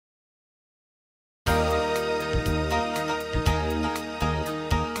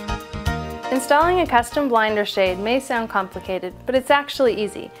Installing a custom blind or shade may sound complicated, but it's actually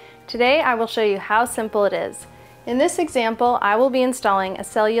easy. Today I will show you how simple it is. In this example, I will be installing a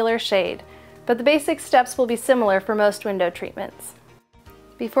cellular shade, but the basic steps will be similar for most window treatments.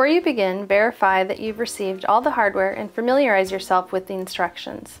 Before you begin, verify that you've received all the hardware and familiarize yourself with the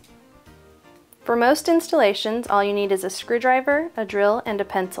instructions. For most installations, all you need is a screwdriver, a drill, and a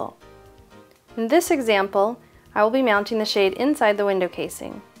pencil. In this example, I will be mounting the shade inside the window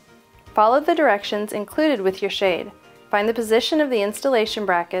casing. Follow the directions included with your shade. Find the position of the installation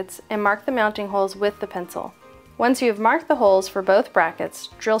brackets and mark the mounting holes with the pencil. Once you have marked the holes for both brackets,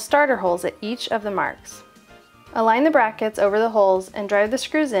 drill starter holes at each of the marks. Align the brackets over the holes and drive the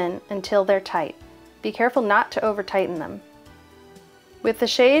screws in until they're tight. Be careful not to over-tighten them. With the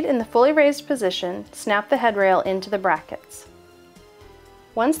shade in the fully raised position, snap the headrail into the brackets.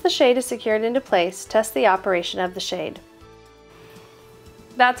 Once the shade is secured into place, test the operation of the shade.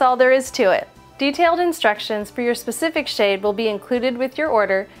 That's all there is to it. Detailed instructions for your specific shade will be included with your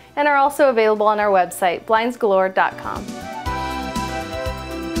order and are also available on our website, blindsgalore.com.